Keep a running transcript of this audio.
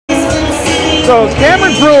So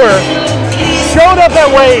Cameron Brewer showed up at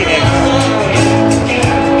weigh-in.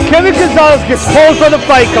 Kevin Gonzalez gets posed on the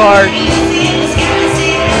fight card.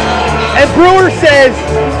 And Brewer says,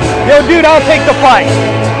 yo, dude, I'll take the fight.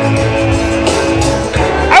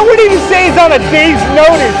 I wouldn't even say he's on a day's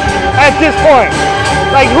notice at this point.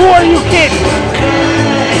 Like, who are you kidding?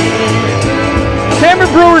 Cameron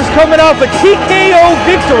Brewer's coming off a TKO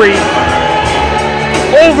victory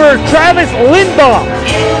over Travis Lindbaum.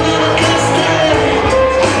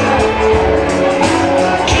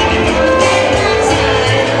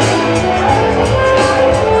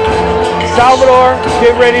 Salvador,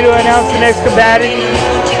 get ready to announce the next combatant.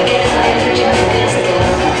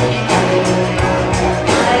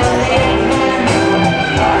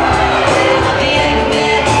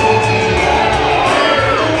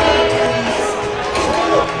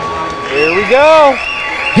 Here we go.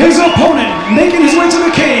 His opponent making his way to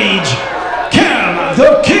the cage, Cam,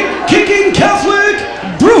 the kicking Catholic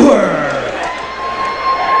Brewer.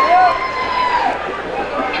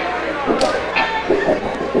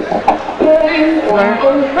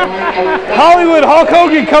 Hollywood Hulk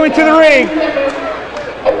Hogan coming to the ring.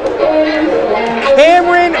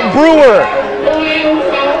 Cameron Brewer,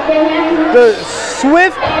 the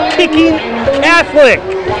swift kicking Catholic.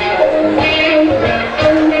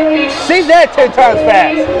 Say that 10 times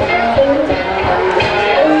fast.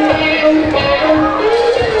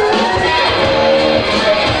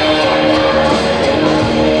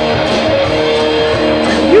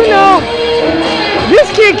 You know, this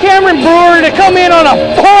kid Cameron Brewer to come in on a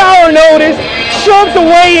 4-hour notice, show up to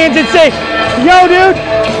weigh-ins and say, yo dude,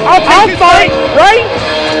 I'll fight, right?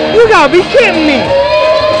 You gotta be kidding me.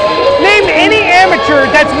 Name any amateur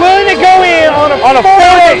that's willing to go in on a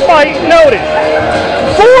 4-hour fight notice.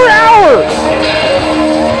 4 hours!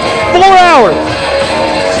 4 hours!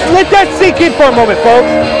 Let that sink in for a moment, folks.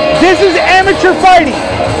 This is amateur fighting.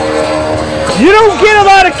 You don't get a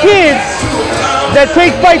lot of kids that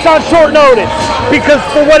take fights on short notice because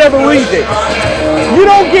for whatever reason. You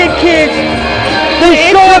don't get kids who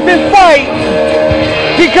show up and fight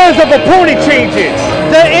because of opponent changes.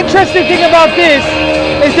 The interesting thing about this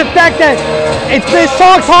is the fact that this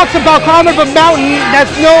song talks about climbing up a mountain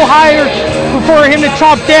that's no higher for him to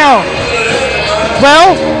chop down.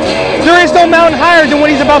 Well, there is no mountain higher than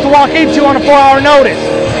what he's about to walk into on a 4-hour notice.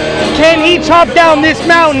 Can he chop down this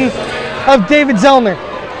mountain of David Zelner?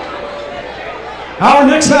 Our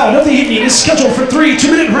next bout of the evening is scheduled for 3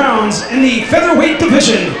 2-minute rounds in the featherweight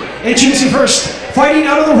division. Introducing first, fighting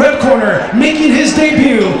out of the red corner, making his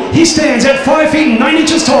debut. He stands at 5 feet 9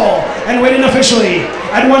 inches tall and weighing officially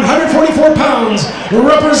at 144 pounds,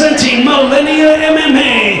 representing Millennia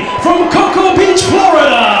MMA from Cocoa Beach,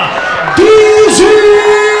 Florida, DZ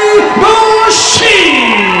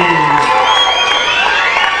Machine.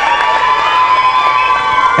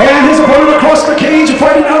 And his opponent across the cage,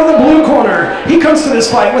 fighting out of the blue corner. He comes to this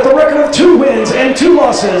fight with a record of 2 wins and 2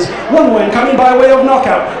 losses. 1 win coming by way of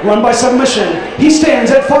knockout, 1 by submission. He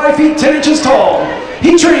stands at 5 feet 10 inches tall.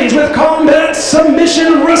 He trains with Combat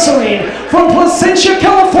Submission Wrestling from Placentia,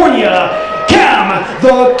 California. Cam,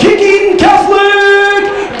 the kicking Catholic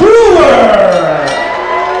Brewer.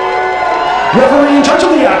 Referee in charge of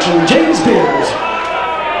the action, James Beers.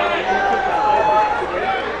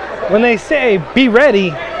 When they say be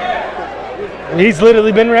ready, he's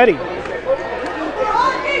literally been ready.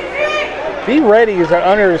 Be ready is an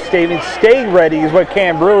understatement. Stay ready is what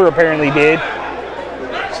Cam Brewer apparently did.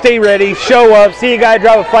 Stay ready, show up, see a guy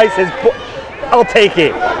drop a fight, says, I'll take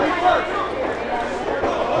it.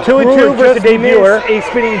 2-2 versus debuter. A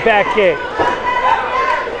spinning back kick.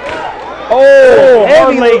 Oh,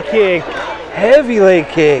 heavy leg kick. Heavy leg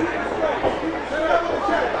kick.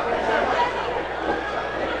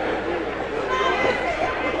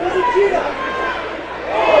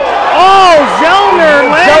 Oh, Zelner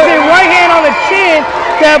lands a right hand on the chin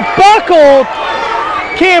that buckled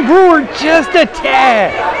Cam Brewer just a tad.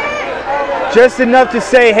 Just enough to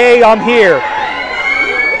say, hey, I'm here.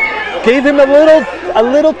 Gave him a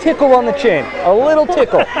little tickle on the chin. A little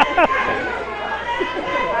tickle.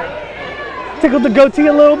 Tickled the goatee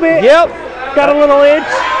a little bit? Yep. Got a little itch.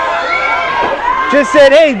 Just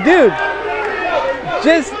said, hey, dude.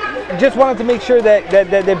 Just wanted to make sure that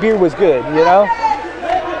beer was good, you know?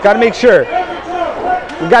 Got to make sure.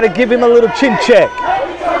 We got to give him a little chin check.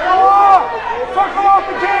 Circle off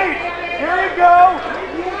the cage. Here we go.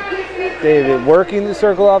 David working the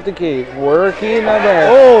circle off the cage. Working on there.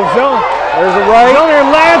 Oh, Zelner. There's a right. Zelner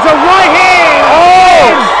lands a right hand.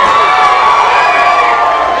 Oh!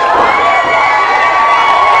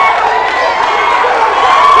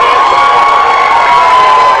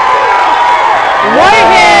 Right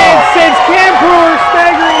hand sends Cam Brewer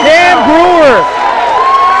staggering. Cam Brewer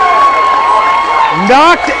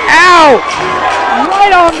knocked out right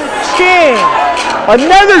on the chin.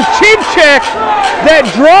 Another chin check that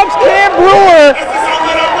drops Cam Brewer.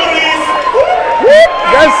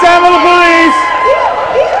 That's the sound of the police.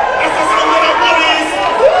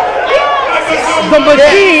 The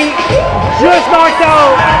machine just knocked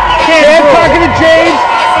out Cam talking to James,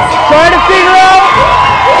 trying to figure out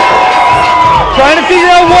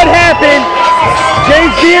what happened.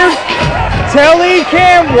 James Beard telling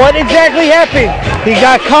Cam what exactly happened. He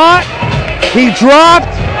got caught, he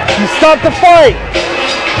dropped, he stopped the fight.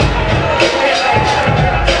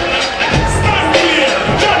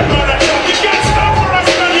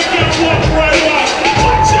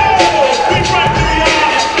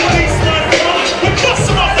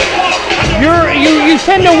 You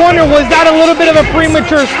tend to wonder, was that a little bit of a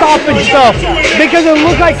premature stoppage stuff? Because it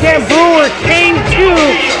looked like Cam Brewer came to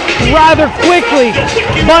rather quickly.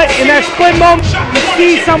 But in that split moment, you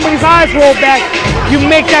see somebody's eyes roll back, you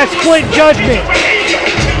make that split judgment.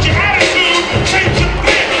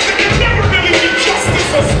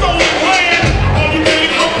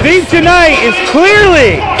 Theme tonight is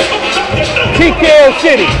clearly TKO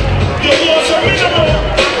City.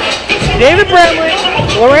 David Bradley,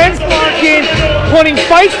 Lorenz Larkin, putting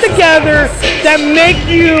fights together that make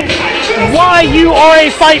you why you are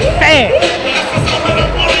a fight fan.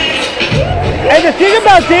 And the thing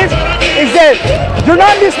about this is that they're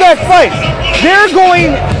not mismatched fights. They are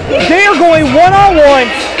going one-on-one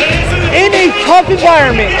in a tough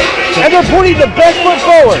environment, and they're putting the best foot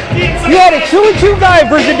forward. You had a 2-2 guy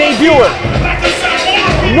versus a debuter.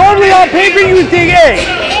 Normally on paper you would think, hey,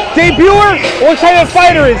 debuter, what type of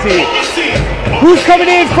fighter is he? Who's coming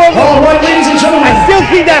in from? All right, ladies and gentlemen. I still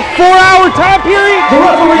think that 4-hour time period. The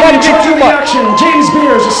referee in charge too of the much. action, James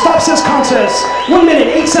Beers, stops this contest. 1 minute,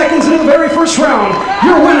 8 seconds into the very first round.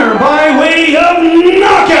 Your winner by way of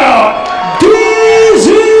knockout, DZ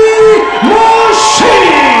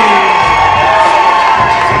Machine.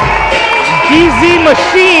 DZ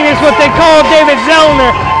Machine is what they call David Zelner.